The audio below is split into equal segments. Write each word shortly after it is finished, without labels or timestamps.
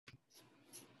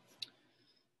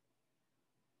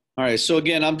All right, so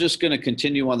again, I'm just going to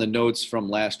continue on the notes from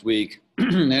last week,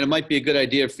 and it might be a good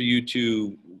idea for you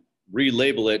to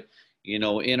relabel it. You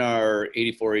know, in our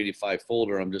 8485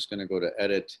 folder, I'm just going to go to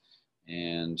edit,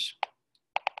 and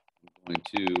I'm going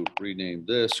to rename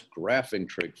this graphing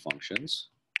trig functions.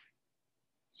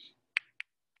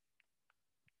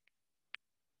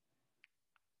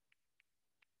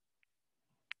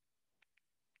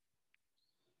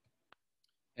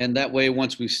 And that way,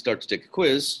 once we start to take a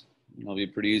quiz, it'll be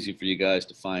pretty easy for you guys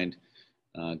to find,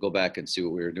 go back and see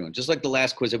what we were doing. Just like the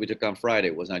last quiz that we took on Friday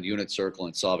was on unit circle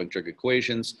and solving trig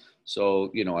equations.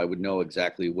 So, you know, I would know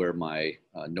exactly where my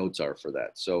notes are for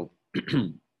that. So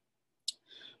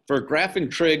for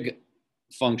graphing trig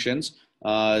functions,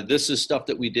 this is stuff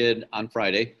that we did on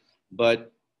Friday,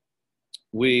 but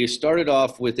we started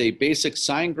off with a basic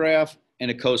sine graph and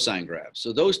a cosine graph.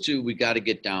 So those two we got to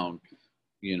get down,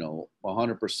 you know,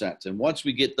 100%. And once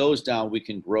we get those down, we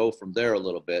can grow from there a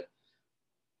little bit.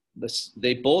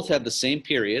 They both have the same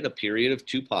period, a period of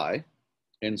 2 pi.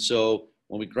 And so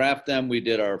when we graphed them, we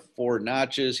did our 4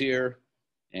 notches here.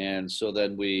 And so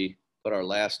then we put our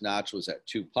last notch was at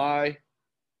 2 pi.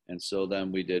 And so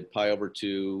then we did pi over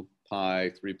 2,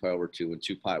 pi, 3 pi over 2, and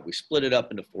 2 pi. We split it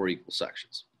up into 4 equal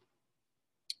sections.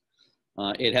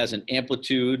 It has an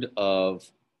amplitude of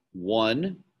 1.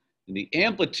 And the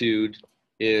amplitude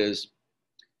is,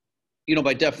 you know,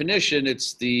 by definition,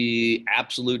 it's the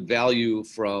absolute value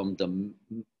from the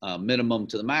minimum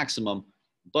to the maximum,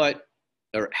 but,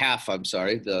 or half, I'm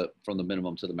sorry, from the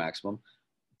minimum to the maximum.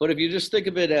 But if you just think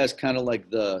of it as kind of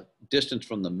like the distance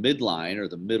from the midline or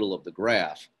the middle of the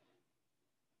graph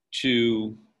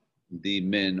to the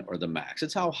min or the max,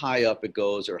 it's how high up it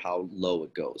goes or how low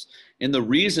it goes. And the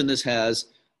reason this has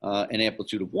an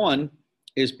amplitude of 1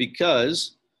 is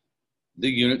because the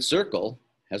unit circle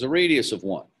has a radius of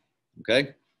 1,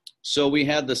 okay? So we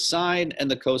had the sine and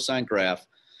the cosine graph,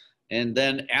 and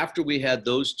then after we had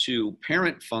those two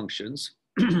parent functions,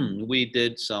 we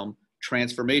did some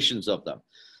transformations of them.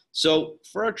 So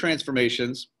for our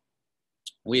transformations,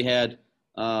 we had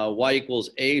y equals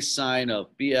a sine of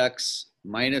bx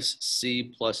minus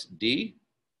c plus d.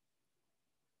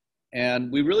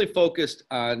 And we really focused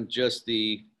on just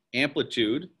the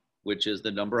amplitude, which is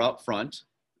the number out front.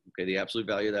 Okay, the absolute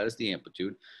value of that is the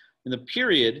amplitude. And the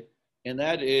period, and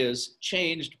that is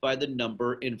changed by the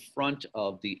number in front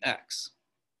of the x.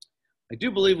 I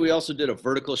do believe we also did a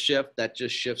vertical shift that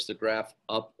just shifts the graph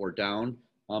up or down,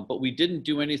 but we didn't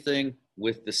do anything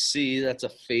with the c. That's a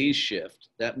phase shift.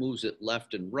 That moves it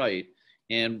left and right,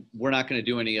 and we're not going to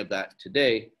do any of that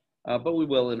today, but we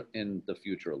will in the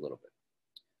future a little bit.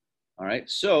 All right,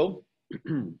 so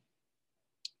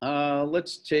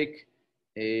let's take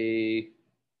a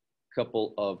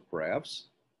couple of graphs.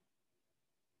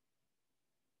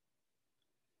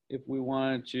 If we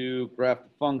wanted to graph the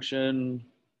function,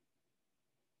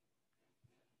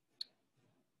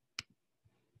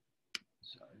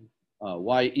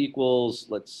 y equals,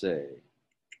 let's say,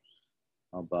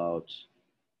 about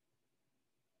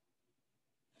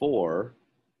 4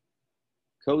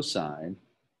 cosine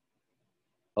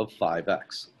of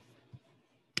 5x.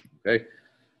 Okay,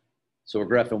 so we're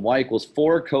graphing y equals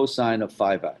 4 cosine of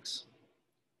 5x.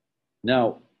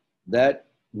 Now, that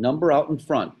number out in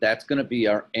front, that's going to be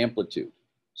our amplitude.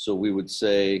 So we would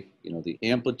say, you know, the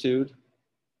amplitude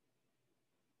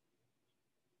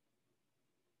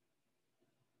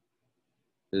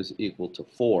is equal to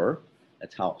 4.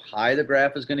 That's how high the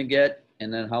graph is going to get,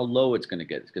 and then how low it's going to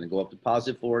get. It's going to go up to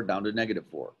positive 4, down to negative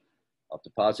 4, up to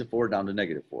positive 4, down to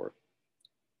negative 4.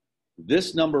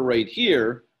 This number right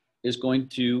here is going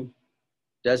to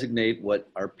designate what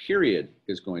our period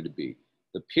is going to be.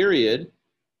 The period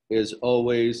is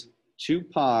always 2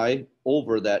 pi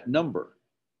over that number,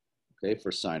 okay,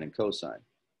 for sine and cosine.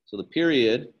 So the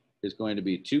period is going to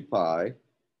be 2 pi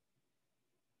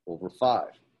over 5.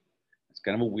 It's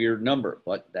kind of a weird number,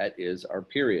 but that is our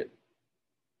period.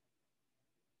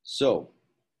 So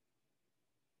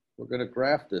we're going to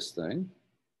graph this thing.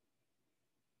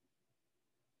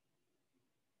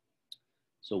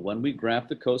 So when we graph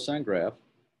the cosine graph,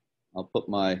 I'll put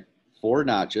my 4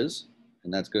 notches,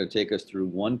 and that's going to take us through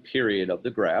 1 period of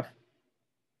the graph.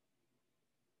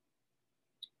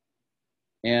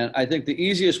 And I think the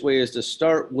easiest way is to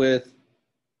start with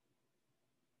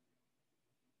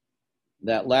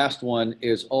that last one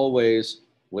is always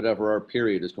whatever our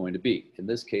period is going to be. In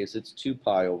this case, it's 2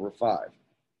 pi over 5.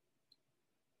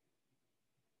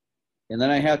 And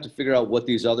then I have to figure out what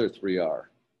these other 3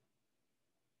 are.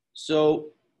 So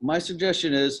my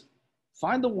suggestion is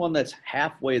find the one that's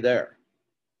halfway there,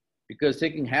 because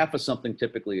taking half of something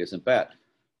typically isn't bad.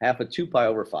 Half of 2 pi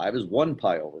over 5 is 1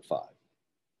 pi over 5.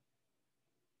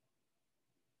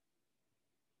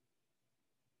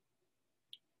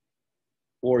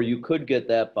 Or you could get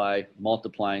that by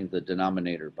multiplying the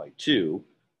denominator by 2,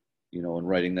 and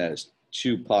writing that as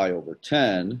 2 pi over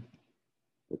 10,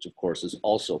 which of course is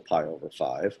also pi over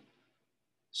 5.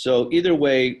 So either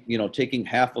way, taking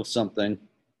half of something,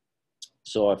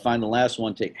 so I find the last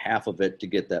one, take half of it to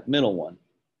get that middle one.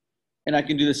 And I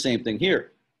can do the same thing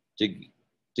here.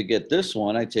 To get this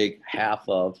one, I take half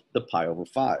of the pi over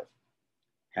 5.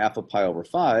 Half of pi over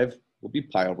 5 will be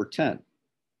pi over 10.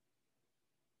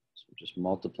 So we're just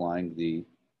multiplying the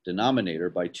denominator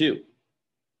by 2.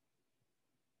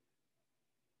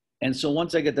 And so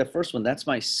once I get that first one, that's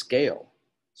my scale.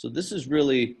 So this is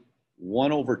really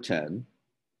 1 over 10.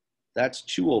 That's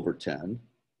 2 over 10.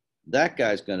 That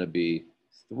guy's going to be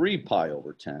 3 pi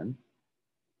over 10.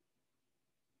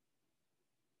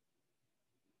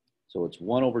 So it's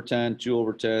 1 over 10, 2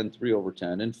 over 10, 3 over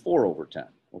 10, and 4 over 10.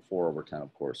 Well, 4 over 10,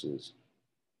 of course, is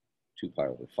 2 pi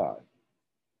over 5.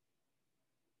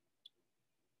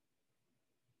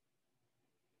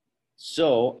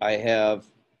 So I have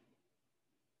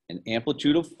an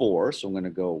amplitude of 4. So I'm going to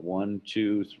go 1,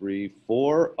 2, 3,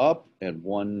 4 up, and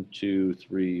 1, 2,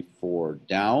 3, 4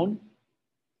 down.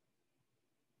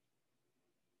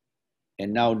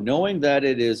 And now knowing that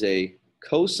it is a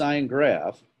cosine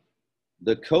graph,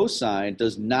 the cosine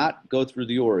does not go through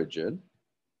the origin.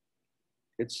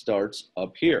 It starts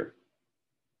up here.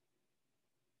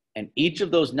 And each of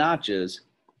those notches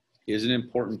is an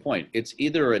important point. It's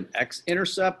either an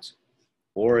x-intercept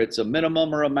or it's a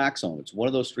minimum or a maximum. It's one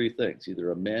of those three things, either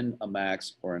a min, a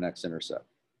max, or an x-intercept.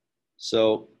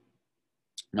 So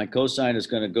my cosine is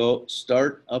going to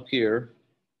start up here.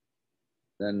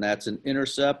 Then that's an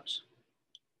intercept.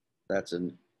 That's a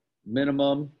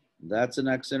minimum. That's an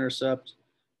x-intercept.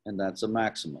 And that's a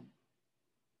maximum.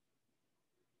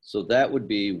 So that would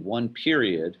be 1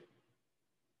 period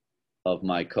of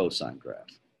my cosine graph.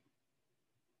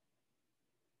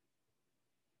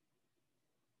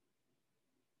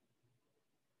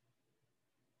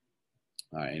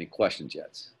 All right, any questions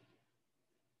yet?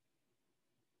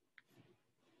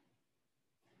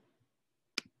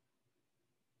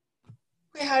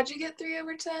 Wait, how'd you get 3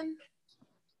 over 10?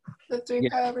 The 3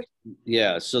 pi over 10?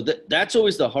 Yeah, so that's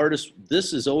always the hardest.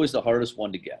 This is always the hardest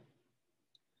one to get.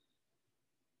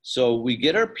 So we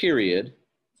get our period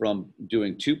from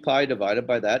doing 2 pi divided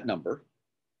by that number.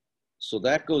 So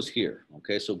that goes here,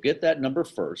 okay? So get that number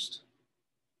first.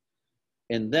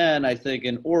 And then I think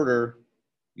in order,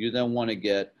 you then want to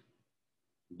get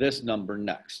this number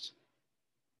next.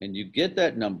 And you get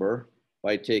that number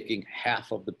by taking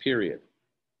half of the period.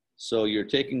 So you're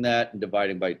taking that and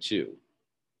dividing by 2.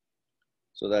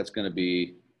 So that's going to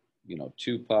be,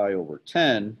 2 pi over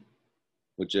 10,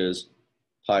 which is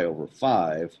pi over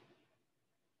 5.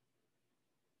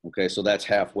 Okay, so that's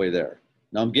halfway there.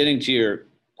 Now I'm getting to your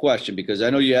question because I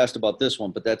know you asked about this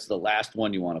one, but that's the last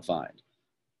one you want to find.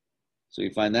 So you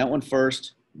find that one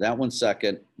first, that one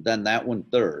second, then that one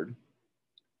third.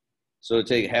 So to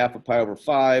take half of pi over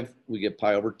 5, we get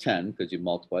pi over 10 because you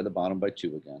multiply the bottom by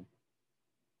 2 again.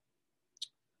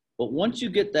 But once you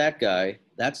get that guy,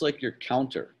 that's like your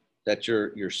counter. That's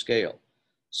your scale.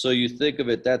 So you think of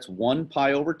it, that's 1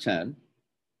 pi over 10.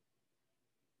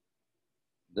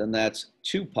 Then that's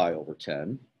 2 pi over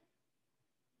 10.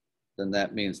 Then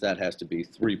that means that has to be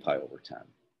 3 pi over 10.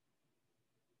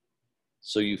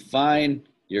 So you find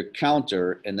your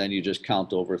counter, and then you just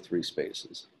count over 3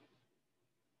 spaces.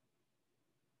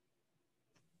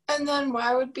 And then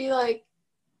why would be like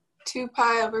 2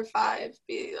 pi over 5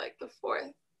 be like the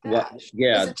 4th dash? Well,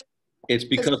 yeah, it's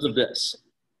because of this.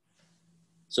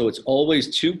 So it's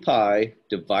always 2 pi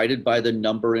divided by the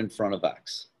number in front of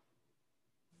x.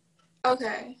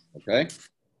 Okay. Okay?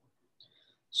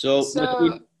 So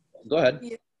go ahead.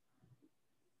 Yeah.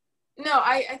 No,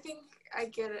 I think I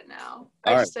get it now.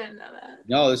 I just didn't know that.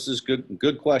 No, this is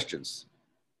good questions.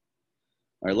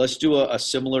 All right, let's do a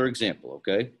similar example,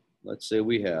 okay? Let's say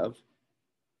we have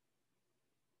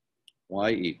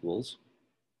y equals,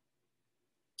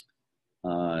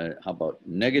 how about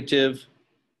negative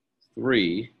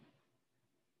 3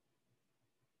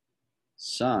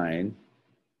 sine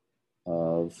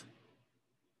of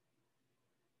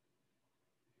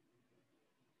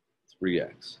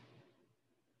 3x.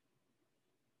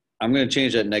 I'm going to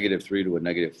change that negative 3 to a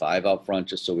negative 5 out front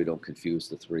just so we don't confuse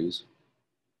the 3's.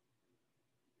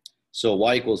 So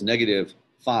y equals negative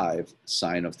 5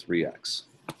 sine of 3x.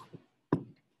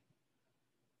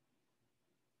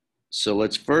 So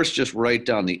let's first just write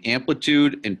down the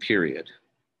amplitude and period.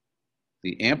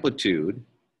 The amplitude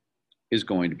is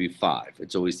going to be 5.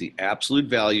 It's always the absolute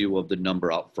value of the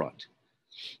number out front.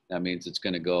 That means it's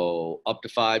going to go up to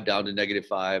 5, down to negative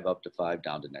 5, up to 5,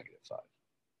 down to negative 5.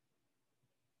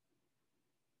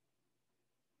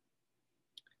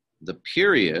 the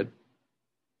period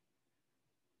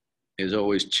is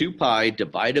always 2 pi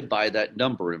divided by that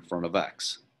number in front of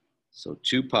x. So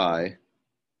 2 pi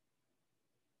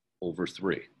over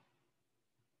 3.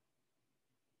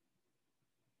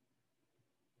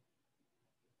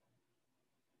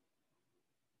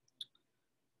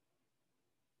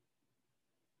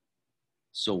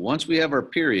 So once we have our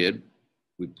period,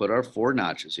 we put our 4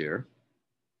 notches here.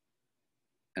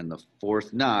 And the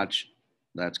 4th notch,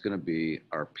 that's going to be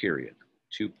our period,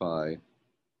 2 pi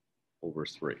over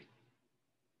 3.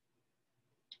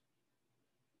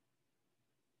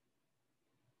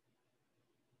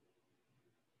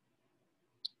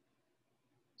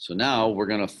 So now we're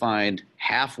going to find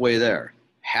halfway there.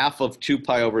 Half of 2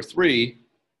 pi over 3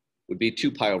 would be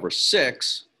 2 pi over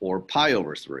 6, or pi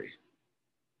over 3.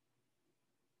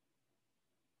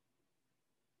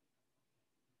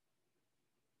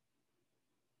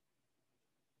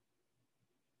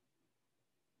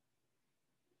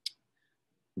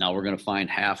 Now we're going to find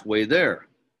halfway there.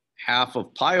 Half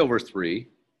of pi over 3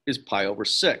 is pi over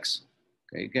 6.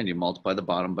 Okay, again, you multiply the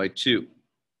bottom by 2.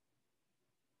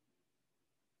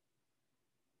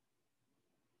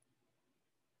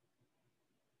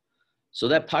 So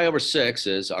that pi over 6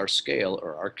 is our scale,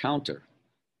 or our counter.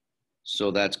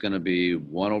 So that's going to be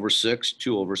 1 over 6,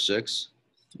 2 over 6,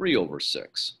 3 over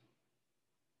 6.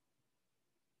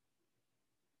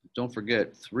 Don't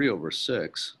forget, 3 over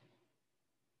 6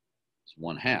 is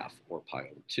 1/2, or pi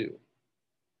over 2.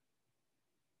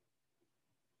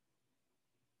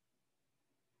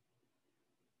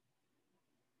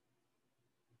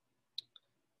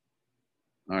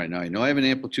 All right, now I know I have an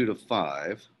amplitude of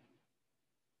 5.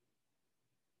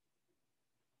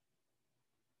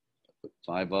 Put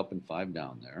 5 up and 5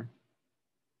 down there.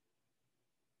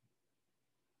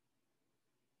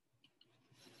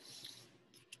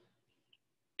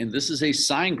 And this is a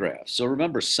sine graph. So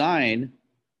remember, sine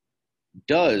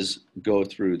does go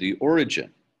through the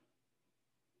origin.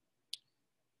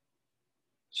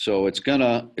 So it's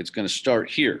gonna start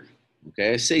here.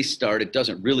 Okay, I say start, it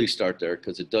doesn't really start there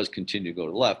because it does continue to go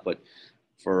to the left, but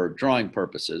for drawing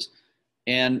purposes.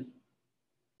 And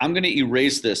I'm going to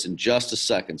erase this in just a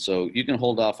second, so you can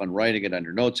hold off on writing it on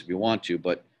your notes if you want to,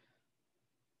 but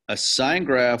a sine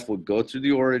graph would go through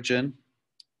the origin,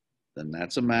 then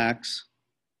that's a max,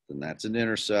 then that's an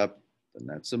intercept, then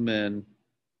that's a min,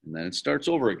 and then it starts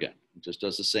over again. It just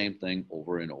does the same thing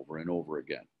over and over and over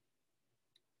again.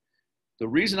 The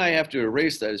reason I have to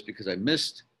erase that is because I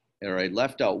missed, or I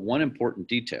left out one important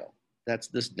detail. That's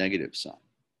this negative sign.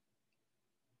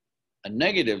 A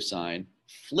negative sign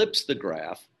flips the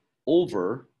graph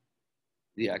over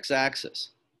the x-axis.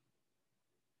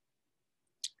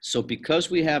 So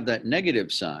because we have that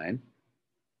negative sign,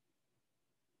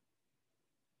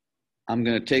 I'm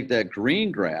going to take that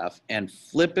green graph and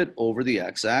flip it over the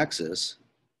x-axis.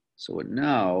 So it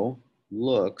now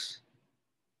looks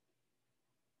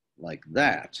like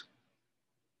that.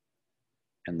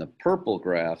 And the purple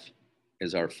graph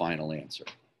is our final answer.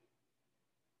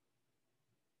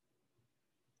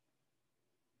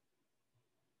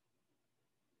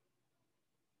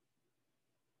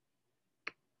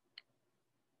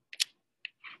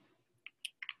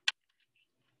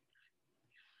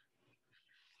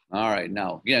 All right,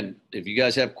 now, again, if you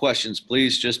guys have questions,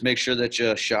 please just make sure that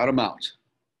you shout them out.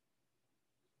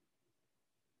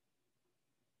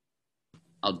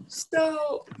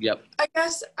 So, yep. I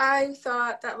guess I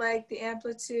thought that like the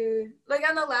amplitude, like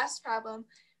on the last problem,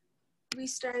 we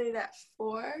started at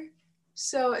 4.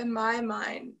 So in my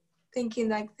mind, thinking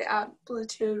like the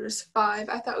amplitude was 5,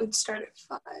 I thought we'd start at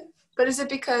 5. But is it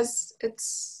because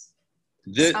it's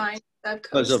sine instead of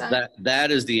cosine? Because of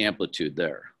that is the amplitude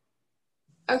there.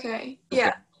 Okay,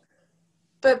 yeah.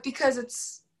 But because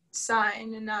it's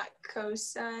sine and not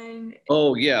cosine.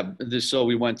 Oh, yeah. So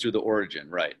we went through the origin,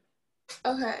 right?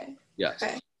 Okay. Yes.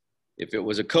 Okay. If it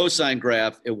was a cosine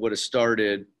graph, it would have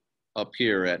started up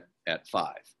here at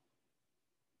 5.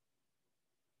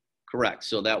 Correct.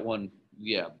 So that one,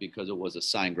 yeah, because it was a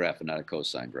sine graph and not a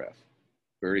cosine graph.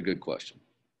 Very good question.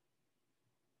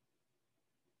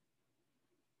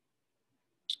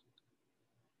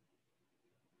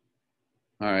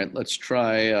 All right, let's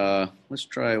try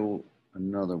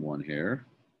another one here.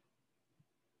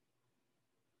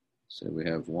 Say we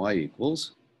have y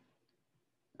equals,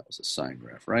 that was a sine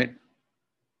graph, right?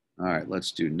 All right,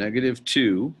 let's do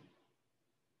 -2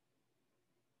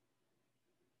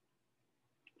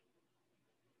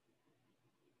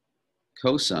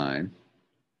 cosine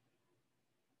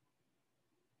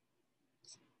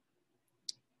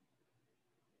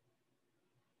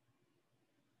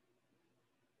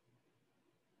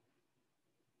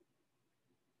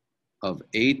of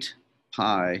 8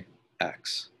 pi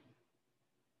x.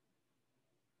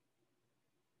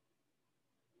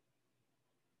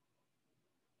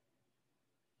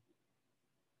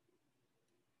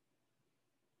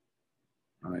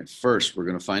 All right, first we're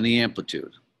going to find the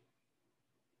amplitude.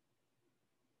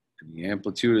 And the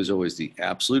amplitude is always the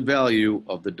absolute value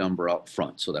of the number out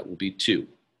front, so that will be 2.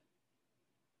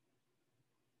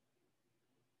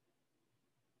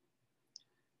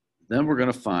 Then we're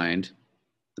going to find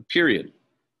the period.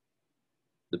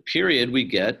 The period we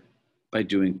get by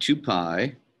doing 2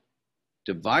 pi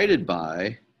divided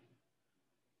by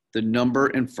the number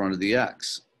in front of the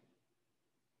x.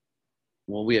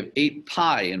 Well, we have 8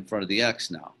 pi in front of the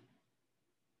x now.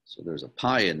 So there's a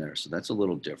pi in there, so that's a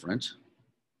little different.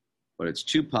 But it's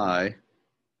 2 pi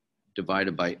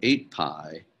divided by 8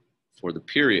 pi for the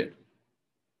period.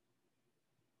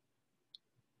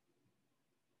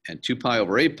 And 2 pi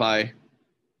over 8 pi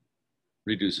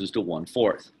reduces to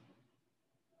 1/4.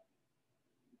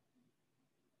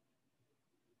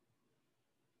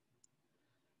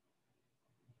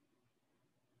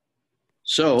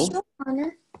 So,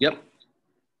 Connor, yep.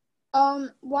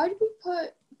 why did we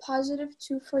put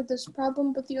 +2 for this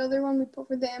problem, but the other one we put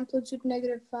for the amplitude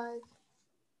 -5?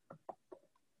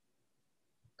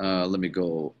 Let me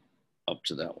go up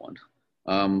to that one.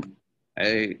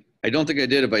 I don't think I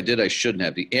did. If I did, I shouldn't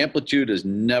have. The amplitude is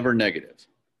never negative.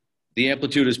 The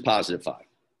amplitude is +5.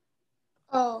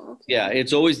 Oh, okay. Yeah,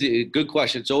 it's always good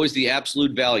question. It's always the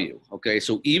absolute value. Okay,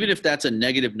 so even if that's a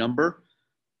negative number,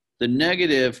 the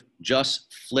negative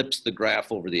just flips the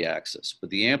graph over the axis, but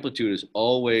the amplitude is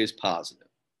always positive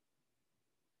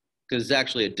because it's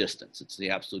actually a distance. It's the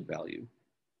absolute value.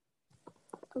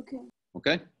 Okay.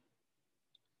 Okay.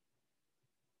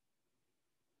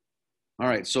 All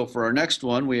right, so for our next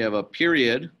one, we have a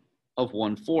period of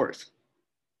 1/4.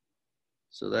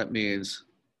 So that means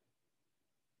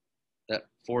that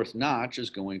fourth notch is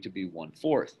going to be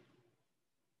 1/4.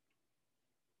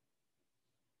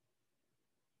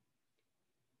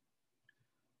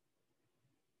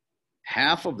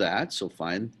 Half of that, so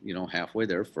find, halfway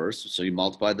there first. So you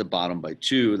multiply the bottom by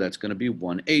 2, that's going to be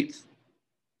 1/8.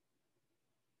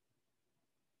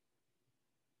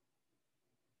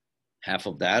 Half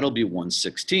of that will be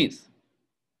 1/16.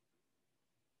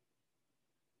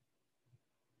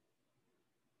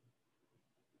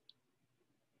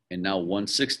 And now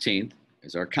 1/16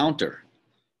 is our counter.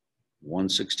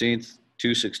 1/16,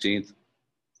 2/16,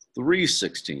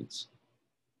 3/16.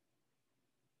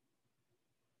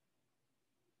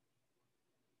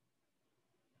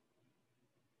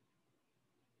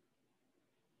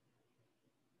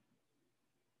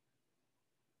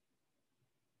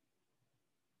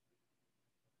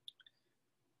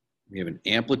 We have an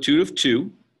amplitude of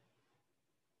 2.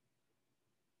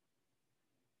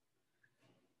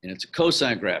 And it's a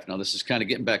cosine graph. Now, this is kind of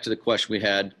getting back to the question we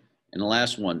had in the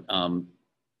last one.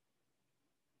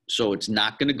 So it's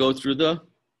not going to go through the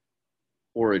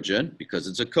origin because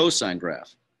it's a cosine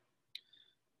graph.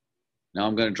 Now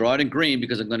I'm going to draw it in green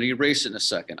because I'm going to erase it in a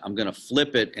second. I'm going to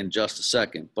flip it in just a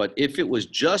second. But if it was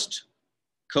just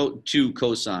 2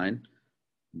 cosine,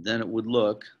 then it would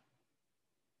look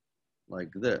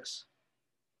like this.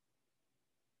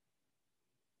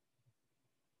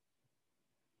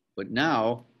 But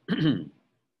now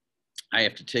I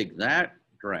have to take that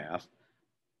graph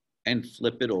and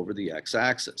flip it over the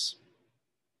x-axis.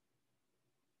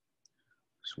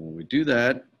 So when we do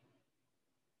that,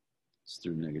 it's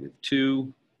through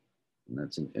 -2, and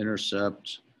that's an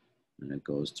intercept, and it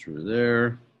goes through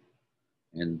there.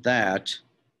 And that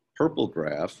purple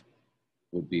graph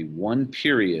would be 1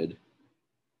 period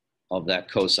of that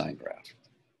cosine graph.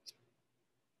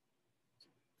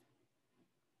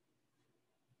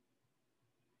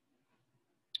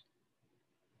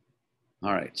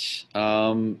 All right.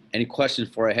 Any questions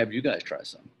before I have you guys try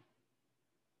some?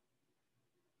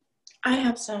 I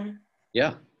have some.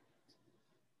 Yeah.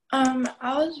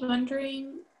 I was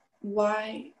wondering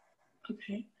why.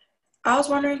 Okay. I was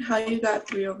wondering how you got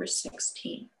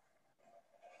 3/16.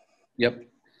 Yep.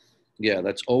 Yeah,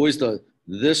 that's always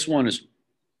this one is,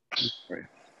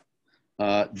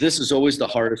 this is always the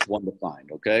hardest one to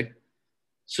find, okay?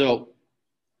 So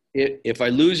if I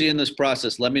lose you in this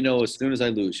process, let me know as soon as I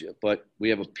lose you. But we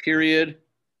have a period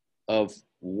of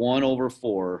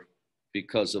 1/4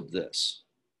 because of this,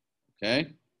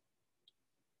 okay?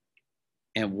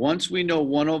 And once we know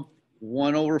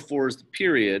 1/4 is the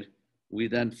period, we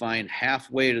then find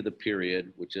halfway to the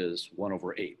period, which is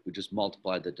 1/8. We just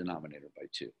multiply the denominator by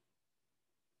 2.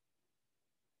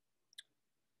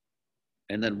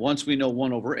 And then once we know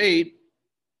 1/8,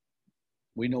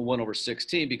 we know 1 over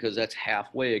 16 because that's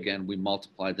halfway again. We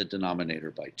multiply the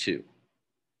denominator by 2.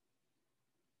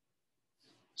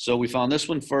 So we found this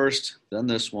one first, then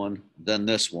this one, then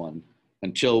this one,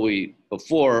 until we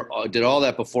did all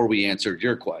that before we answered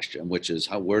your question, which is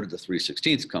where did the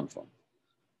 3/16 come from?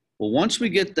 Well, once we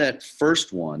get that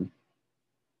first one,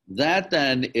 that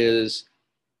then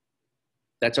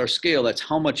that's our scale. That's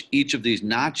how much each of these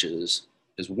notches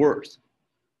is worth.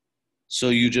 So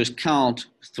you just count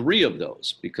 3 of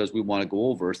those because we want to go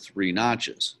over 3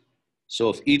 notches. So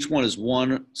if each one is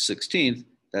 1/16,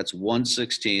 that's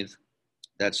 1/16,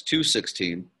 that's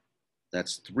 2/16,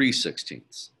 that's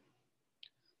 3/16.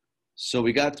 So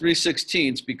we got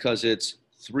 3/16 because it's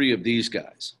 3 of these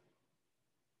guys.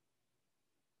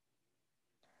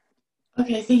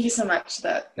 Okay, thank you so much.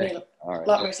 That made a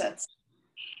lot more sense.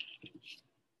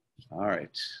 All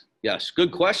right. Yes,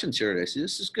 good questions here today. See,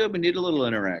 this is good. We need a little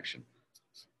interaction.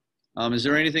 Is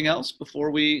there anything else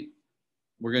before we're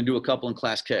going to do a couple in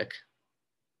class kick?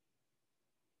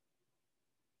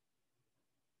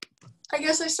 I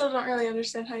guess I still don't really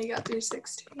understand how you got through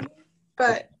 16,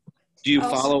 but do you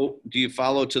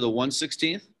follow to the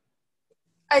 1/16?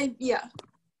 Yeah.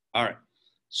 All right.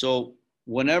 So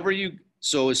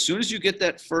as soon as you get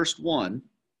that first one,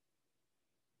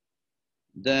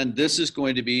 then this is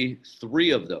going to be 3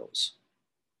 of those.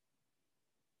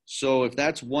 So if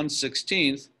that's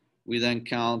 1/16, we then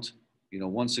count,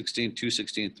 1/16,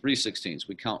 2/16, 3/16.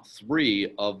 We count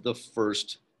 3 of the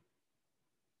first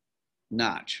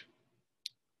notch.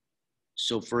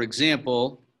 So for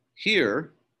example,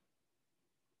 here,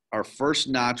 our first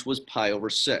notch was pi over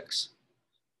 6.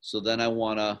 So then I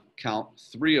want to count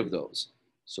 3 of those.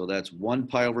 So that's 1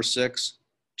 pi over 6,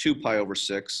 2 pi over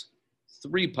 6,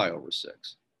 3 pi over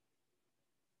 6.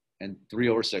 And 3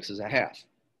 over 6 is a half.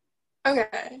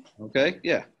 Okay. Okay,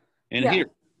 yeah. And here,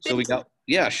 so we got,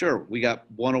 we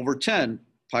got 1 over 10,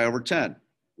 pi over 10,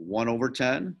 1 over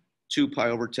 10, 2 pi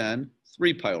over 10,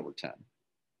 3 pi over 10.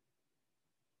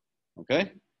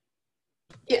 Okay?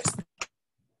 Yes.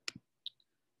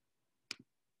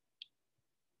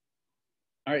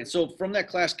 All right, so from that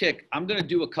class kick, I'm going to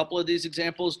do a couple of these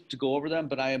examples to go over them,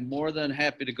 but I am more than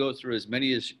happy to go through as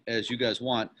many as you guys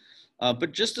want.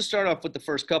 But just to start off with the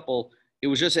first couple, it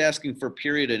was just asking for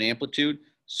period and amplitude.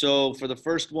 So for the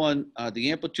first one,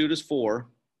 the amplitude is 4,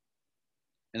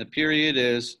 and the period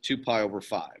is 2 pi over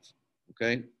 5,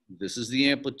 okay? This is the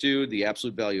amplitude, the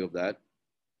absolute value of that.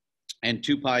 And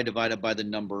 2 pi divided by the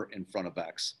number in front of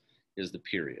x is the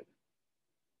period.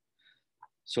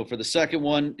 So for the second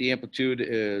one, the amplitude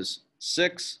is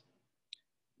 6.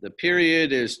 The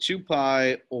period is 2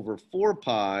 pi over 4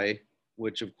 pi,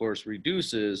 which of course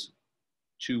reduces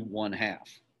to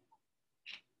 1/2.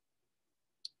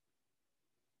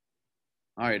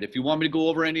 All right, if you want me to go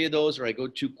over any of those or I go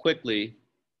too quickly,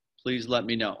 please let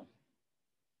me know.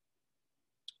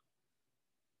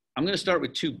 I'm going to start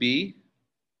with 2b.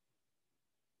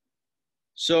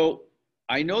 So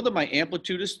I know that my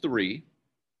amplitude is 3.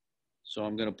 So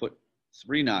I'm going to put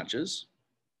 3 notches.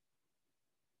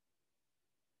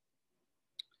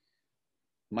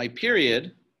 My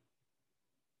period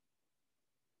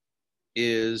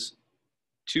is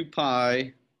 2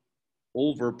 pi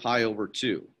over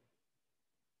 2.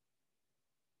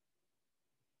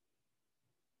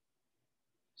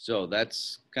 So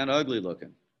that's kind of ugly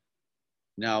looking.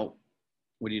 Now,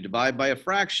 when you divide by a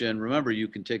fraction, remember you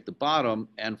can take the bottom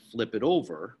and flip it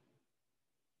over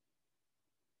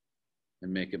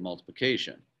and make it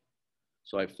multiplication.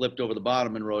 So I flipped over the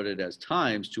bottom and wrote it as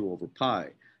times 2 over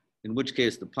pi, in which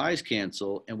case the pi's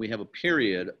cancel and we have a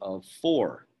period of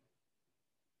 4.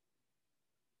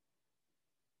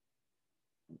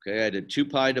 Okay, I did 2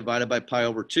 pi divided by pi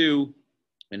over 2,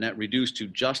 and that reduced to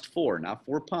just 4, not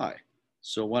 4 pi.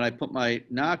 So when I put my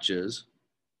notches,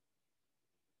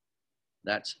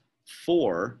 that's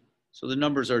 4. So the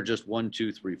numbers are just 1,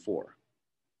 2, 3, 4.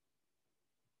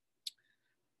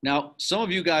 Now, some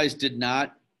of you guys did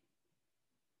not,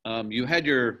 you had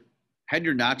your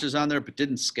notches on there, but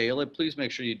didn't scale it. Please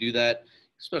make sure you do that,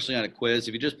 especially on a quiz.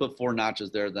 If you just put 4 notches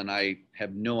there, then I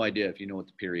have no idea if you know what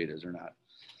the period is or not.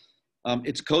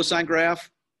 It's a cosine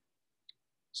graph.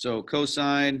 So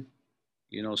cosine,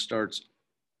 starts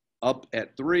up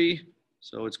at 3.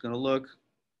 So it's going to look,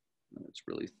 it's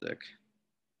really thick.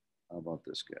 How about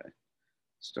this guy?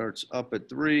 Starts up at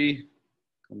 3,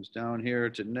 comes down here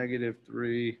to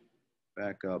 -3,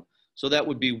 back up. So that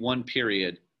would be 1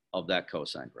 period of that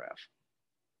cosine graph.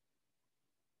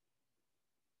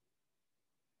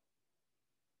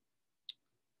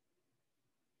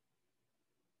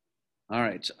 All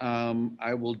right,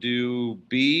 I will do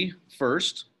B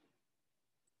first.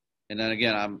 And then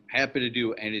again, I'm happy to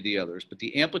do any of the others, but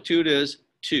the amplitude is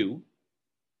 2.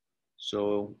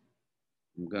 So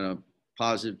I'm going to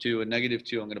positive 2 and negative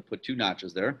 2. I'm going to put 2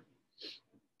 notches there.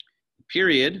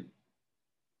 Period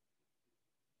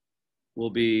will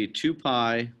be 2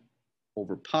 pi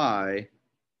over pi,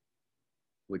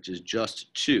 which is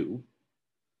just 2.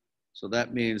 So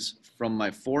that means from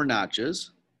my 4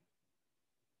 notches,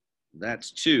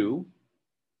 that's 2.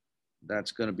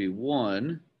 That's going to be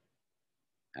 1.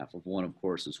 Half of 1, of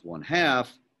course, is 1/2.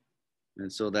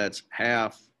 And so that's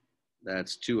half,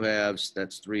 that's 2 halves,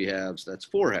 that's 3 halves, that's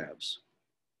 4 halves.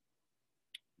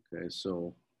 Okay,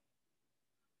 so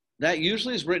that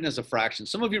usually is written as a fraction.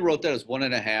 Some of you wrote that as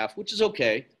 1.5, which is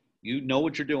okay. You know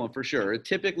what you're doing for sure. It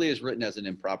typically is written as an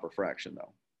improper fraction,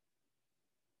 though.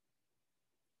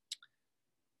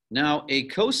 Now, a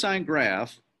cosine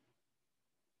graph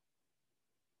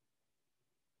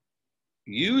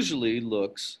usually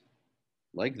looks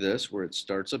like this, where it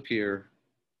starts up here,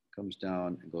 comes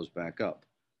down, and goes back up.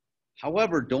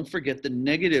 However, don't forget the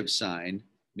negative sign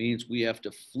means we have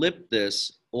to flip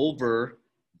this over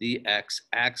the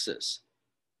x-axis,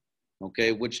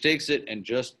 okay, which takes it and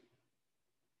just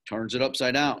turns it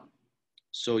upside down.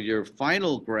 So your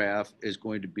final graph is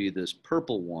going to be this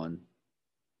purple one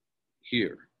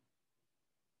here.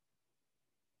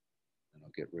 And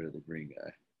I'll get rid of the green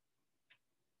guy.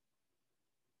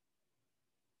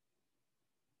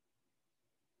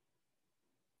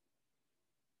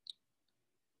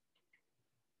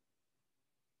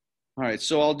 All right,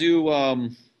 so I'll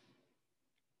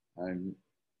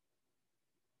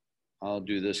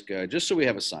do this guy just so we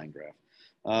have a sine graph.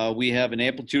 We have an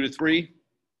amplitude of 3.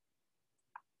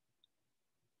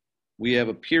 We have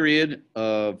a period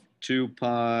of 2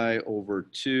 pi over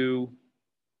 2,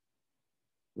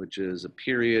 which is a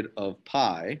period of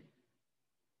pi.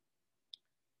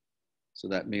 So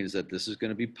that means that this is going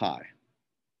to be pi.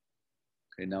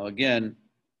 Okay, now again,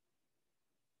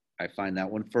 I find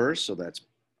that one first, so that's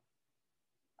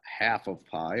half of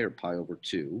pi, or pi over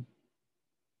 2.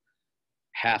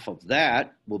 Half of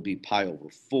that will be pi over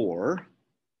 4.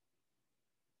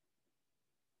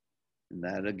 And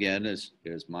that again is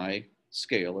my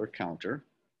scale or counter.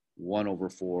 1 over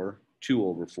 4, 2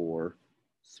 over 4,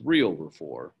 3 over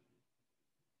 4.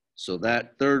 So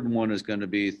that third one is going to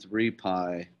be 3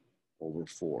 pi over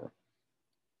 4.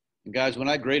 And guys, when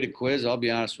I grade a quiz, I'll be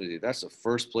honest with you, that's the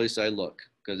first place I look.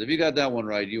 Because if you got that one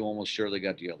right, you almost surely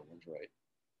got the other ones right.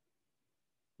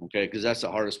 Okay, because that's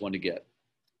the hardest one to get.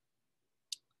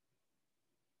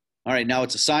 All right, now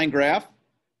it's a sine graph.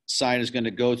 Sine is going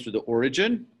to go through the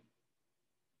origin.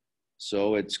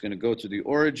 So it's going to go through the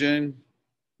origin,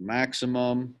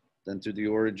 maximum, then through the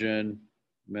origin,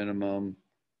 minimum,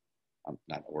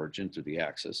 not origin, through the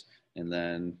axis, and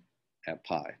then at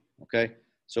pi, okay?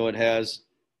 So it has,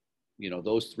 you know,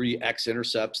 those 3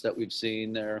 x-intercepts that we've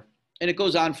seen there, and it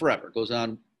goes on forever. It goes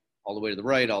on all the way to the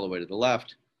right, all the way to the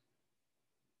left.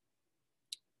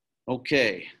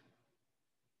 Okay,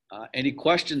 any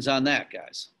questions on that,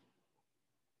 guys?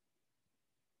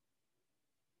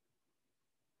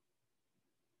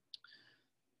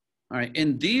 All right,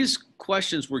 and these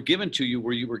questions were given to you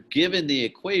where you were given the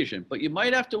equation, but you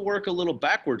might have to work a little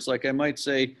backwards. Like I might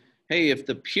say, hey, if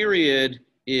the period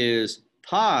is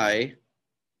pi,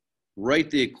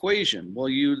 write the equation. Well,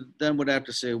 you then would have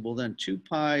to say, well, then 2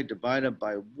 pi divided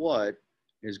by what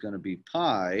is going to be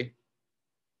pi?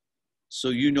 So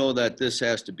you know that this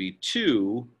has to be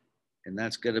 2, and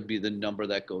that's going to be the number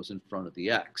that goes in front of the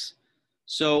x.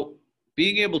 So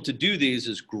being able to do these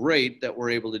is great that we're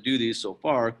able to do these so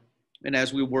far. And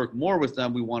as we work more with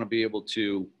them, we want to be able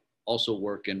to also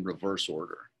work in reverse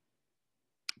order.